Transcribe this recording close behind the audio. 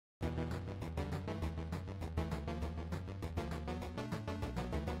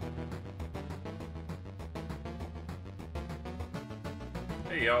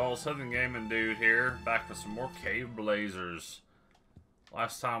Hey y'all, Southern Gaming Dude here, back with some more Caveblazers.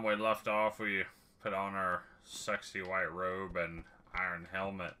 Last time we left off, we put on our sexy white robe and iron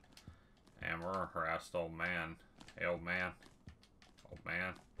helmet, and we're harassed old man. Hey old man. Old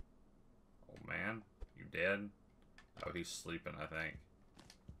man. Old man? You dead? Oh, he's sleeping, I think.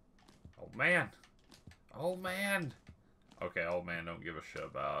 Old man! Old man! Okay, old man don't give a shit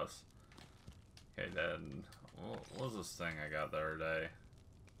about us. Okay, then, what was this thing I got the other day?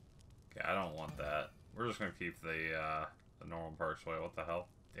 Okay, I don't want that. We're just gonna keep the normal perks. Wait, what the hell?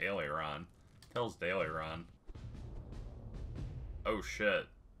 Daily run. What the hell's daily run? Oh shit.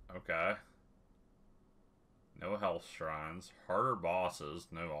 Okay. No health shrines. Harder bosses.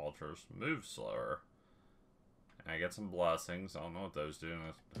 No ultras. Move slower. And I get some blessings. I don't know what those do.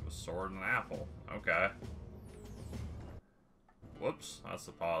 It was sword and an apple. Okay. Whoops. That's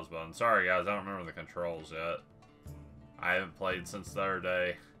the pause button. Sorry guys, I don't remember the controls yet. I haven't played since the other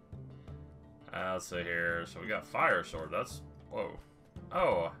day. Let's see here. So we got fire sword. That's... Whoa.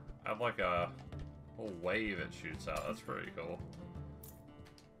 Oh, I have like a whole wave it shoots out. That's pretty cool.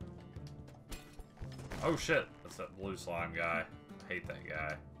 Oh shit. That's that blue slime guy. I hate that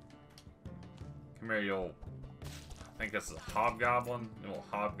guy. Come here, you old... I think this is a hobgoblin. You little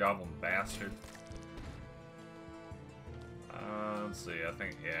hobgoblin bastard. Let's see. I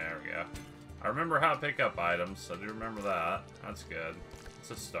think... Yeah, there we go. I remember how to pick up items. I do remember that. That's good.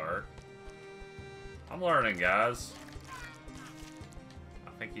 It's a start. I'm learning, guys.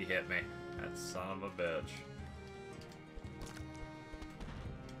 I think he hit me. That son of a bitch.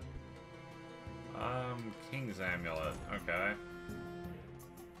 King's Amulet. Okay.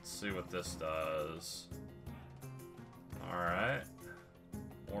 Let's see what this does. Alright.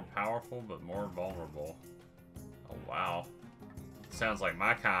 More powerful, but more vulnerable. Oh, wow. Sounds like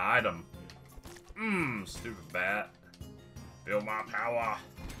my kind of item. Stupid bat. Feel my power.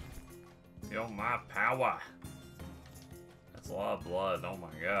 Feel my power. That's a lot of blood. Oh my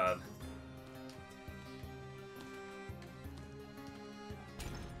god.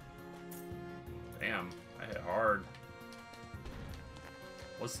 Damn, I hit hard.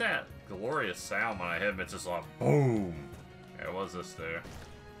 What's that glorious sound when I hit him? It's just like boom. Yeah, what's this do?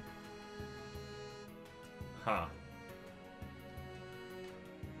 Huh.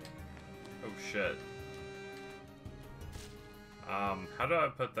 Oh shit. How do I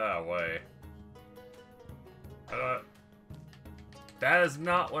put that away? How do I... That is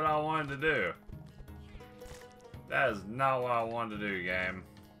not what I wanted to do. That is not what I wanted to do, game.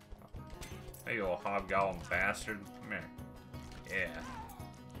 Hey, you little hobgoblin bastard. Come here. Yeah.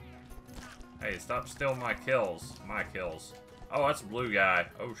 Hey, stop stealing my kills. My kills. Oh, that's a blue guy.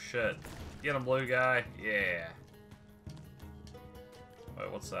 Oh, shit. Get him, blue guy. Yeah.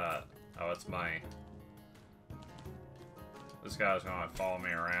 Wait, what's that? Oh, it's money. This guy's gonna follow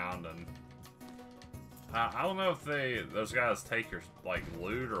me around, and I don't know if those guys take your like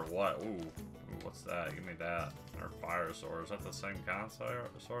loot or what. Ooh, what's that? Give me that. Or fire sword. Is that the same kind of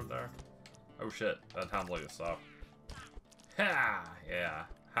sword there? Oh shit! That time look this up. Ha! Yeah.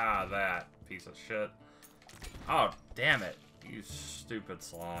 Ha! That piece of shit. Oh damn it! You stupid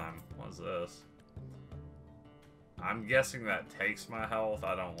slime. What's this? I'm guessing that takes my health.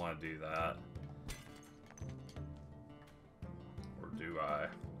 I don't want to do that. Do I?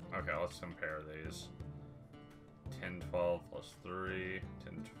 Okay, let's compare these. 10, 12 plus 3.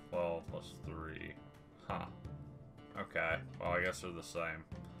 10, 12 plus 3. Huh. Okay. Well, I guess they're the same.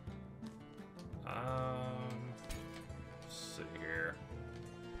 Let's see here.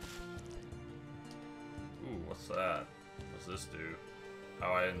 Ooh, what's that? What's this do?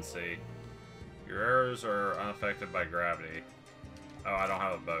 Oh, I didn't see. Your arrows are unaffected by gravity. Oh, I don't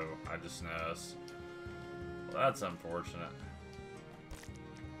have a bow. I just noticed. Well, that's unfortunate.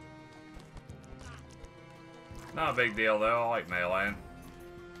 Not a big deal though, I like meleeing.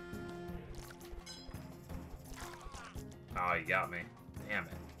 Oh, he got me. Damn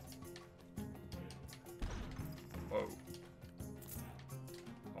it. Whoa.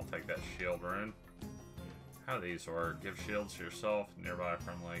 I'll take that shield rune. How do these work? Give shields to yourself, nearby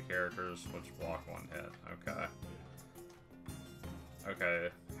friendly characters, which block one hit. Okay. Okay,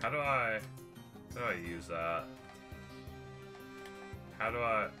 how do I use that? How do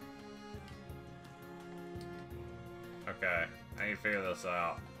I... Okay, I need to figure this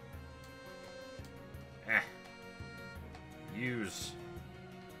out. Use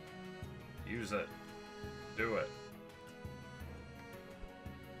it. Do it.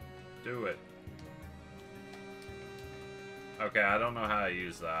 Do it. Okay, I don't know how to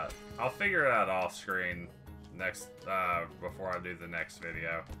use that. I'll figure it out off screen next, before I do the next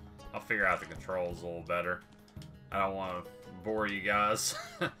video. I'll figure out the controls a little better. I don't want to bore you guys.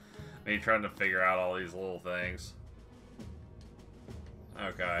 Me trying to figure out all these little things.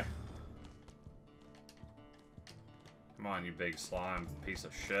 Okay. Come on, you big slime piece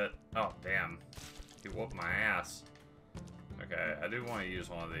of shit. Oh, damn. He whooped my ass. Okay, I do want to use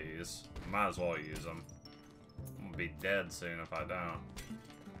one of these. Might as well use them. I'm gonna be dead soon if I don't.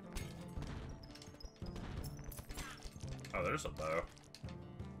 Oh, there's a bow.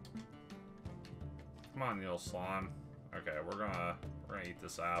 Come on, you little slime. Okay, we're gonna eat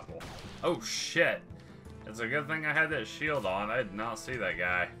this apple. Oh shit! It's a good thing I had that shield on. I did not see that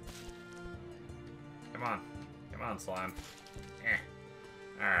guy. Come on. Come on, slime. Eh.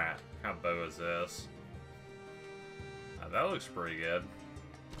 Alright, how bow is this? That looks pretty good.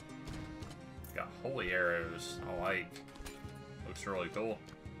 Got holy arrows. I like. Looks really cool.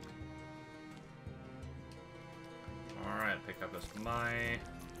 Alright, pick up this money.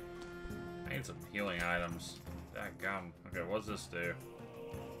 I need some healing items. Dadgum. Okay, what's this do?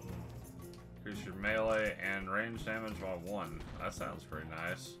 Increase your melee and range damage by 1. That sounds pretty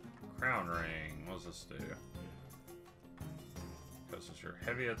nice. Crown ring. What's this do? Because it's your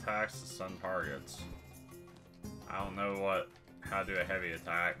heavy attacks to stun targets. I don't know how to do a heavy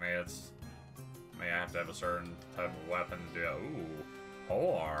attack. Maybe I have to have a certain type of weapon to do it. Ooh,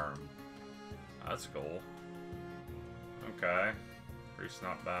 pole arm. That's cool. Okay. Increase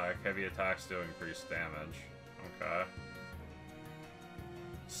knockback. Heavy attacks do increase damage. Okay.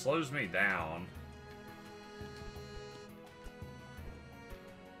 Slows me down.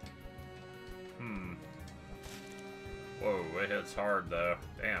 Whoa, it hits hard though.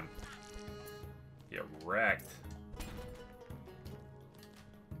 Damn. Get wrecked.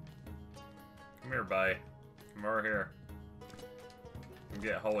 Come here, buddy. Come over here.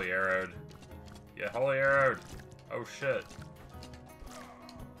 Get holy arrowed. Get holy arrowed. Oh shit.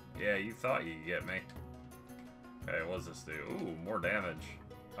 Yeah, you thought you'd get me. Okay, what does this do? Ooh, more damage.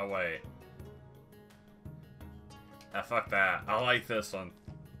 Oh wait. Ah, fuck that. I like this one.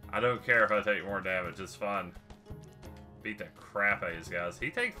 I don't care if I take more damage. It's fun. Beat the crap out of these guys.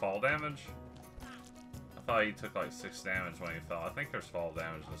 He take fall damage? I thought he took like 6 damage when he fell. I think there's fall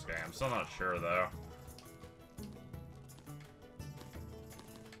damage in this game. I'm still not sure though.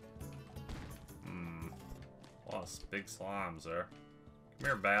 A lot of big slimes there. Come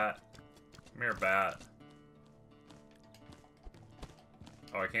here, bat. Come here, bat.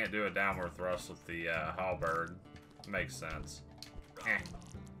 Oh, I can't do a downward thrust with the halberd. Makes sense. Eh.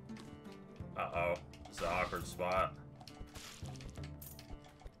 Uh-oh. It's an awkward spot.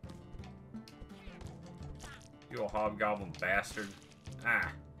 You old hobgoblin bastard.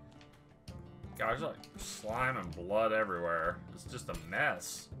 Ah. God, there's like slime and blood everywhere. It's just a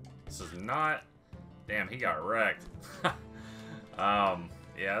mess. This is not... Damn, he got wrecked.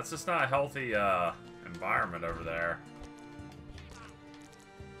 Yeah, it's just not a healthy environment over there.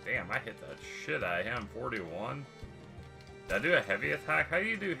 Damn, I hit that shit out of him. 41. Did I do a heavy attack? How do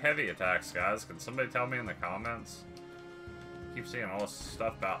you do heavy attacks, guys? Can somebody tell me in the comments? I keep seeing all this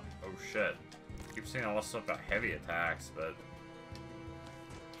stuff about... Oh, shit. I keep seeing all this stuff about heavy attacks, but...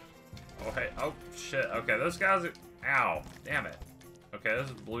 Oh, hey. Oh, shit. Okay, those guys are... Ow. Damn it. Okay, this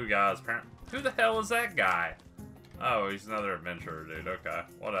is blue guys. Who the hell is that guy? Oh, he's another adventurer, dude. Okay,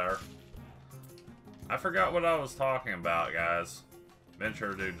 whatever. I forgot what I was talking about, guys.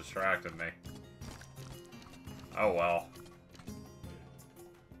 Adventurer dude distracted me. Oh, well.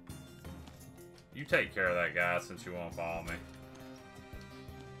 You take care of that guy since you won't follow me.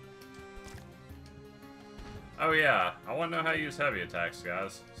 Oh, yeah. I want to know how you use heavy attacks,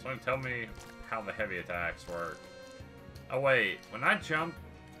 guys. Someone tell me how the heavy attacks work. Oh, wait. When I jumped...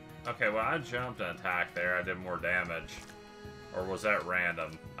 Okay, when I jumped and attacked there, I did more damage. Or was that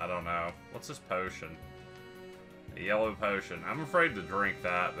random? I don't know. What's this potion? A yellow potion. I'm afraid to drink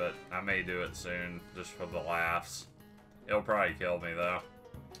that, but I may do it soon, just for the laughs. It'll probably kill me, though.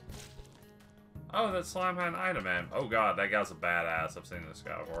 Oh, that slime had an item in. Oh god, that guy's a badass. I've seen this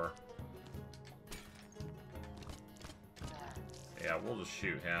guy before. Yeah, we'll just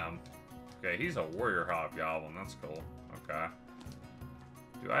shoot him. Okay, he's a warrior hobgoblin. That's cool. Okay.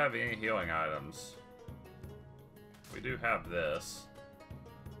 Do I have any healing items? We do have this.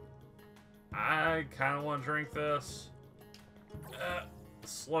 I kind of want to drink this.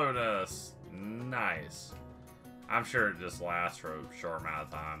 Slowness. Nice. I'm sure it just lasts for a short amount of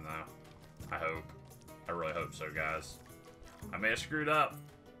time, though. I hope. I really hope so, guys. I may have screwed up.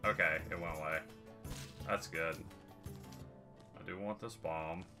 Okay, it went away. That's good. I do want this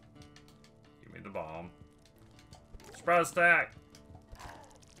bomb. Give me the bomb. Surprise attack!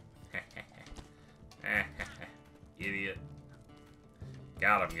 Idiot.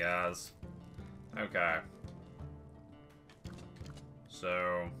 Got him, guys. Okay.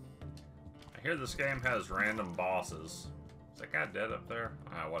 So, I hear this game has random bosses. Is that guy dead up there?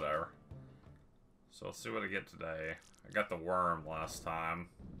 Ah, whatever. So let's see what I get today. I got the worm last time.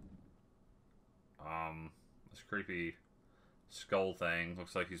 This creepy skull thing.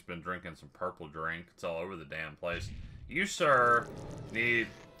 Looks like he's been drinking some purple drink. It's all over the damn place. You, sir, need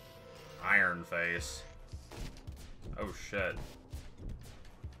iron face. Oh, shit.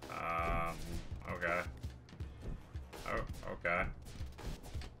 Okay. Oh, okay.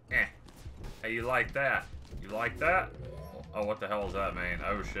 Eh. Hey, you like that? You like that? Oh, what the hell does that mean?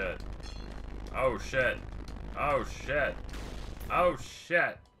 Oh, shit. Oh, shit. Oh, shit. Oh,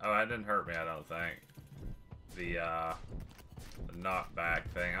 shit. Oh, that didn't hurt me, I don't think. The knockback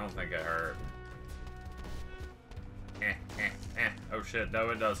thing, I don't think it hurt. Oh, shit. No,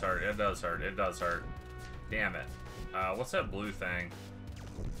 it does hurt. It does hurt. It does hurt. Damn it. What's that blue thing?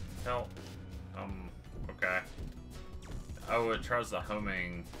 Hell. Okay. Oh, it tries to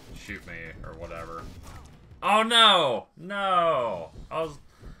homing shoot me or whatever. Oh, no! No!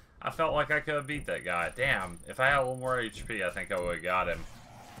 I felt like I could have beat that guy. Damn. If I had a little more HP, I think I would have got him.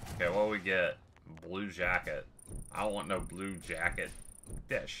 Okay, what do we get? Blue jacket. I don't want no blue jacket.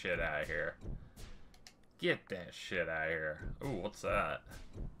 Get that shit out of here. Get that shit out of here. Ooh, what's that?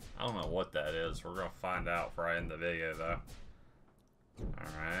 I don't know what that is. We're gonna find out before I end the video, though.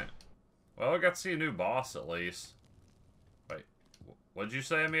 Alright. Well, I got to see a new boss, at least. Wait. What'd you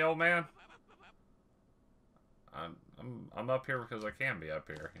say to me, old man? I'm up here because I can be up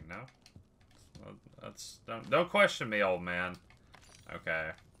here, you know? Don't question me, old man.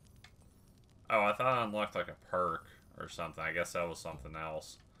 Okay. Oh, I thought I unlocked like a perk or something. I guess that was something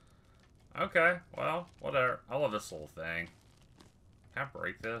else. Okay, well, whatever. I love this little thing. Can I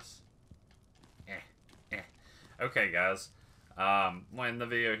break this? Okay, guys. I'm gonna end the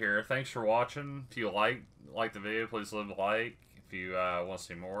video here. Thanks for watching. If you like the video, please leave a like. If you want to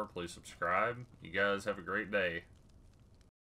see more, please subscribe. You guys have a great day.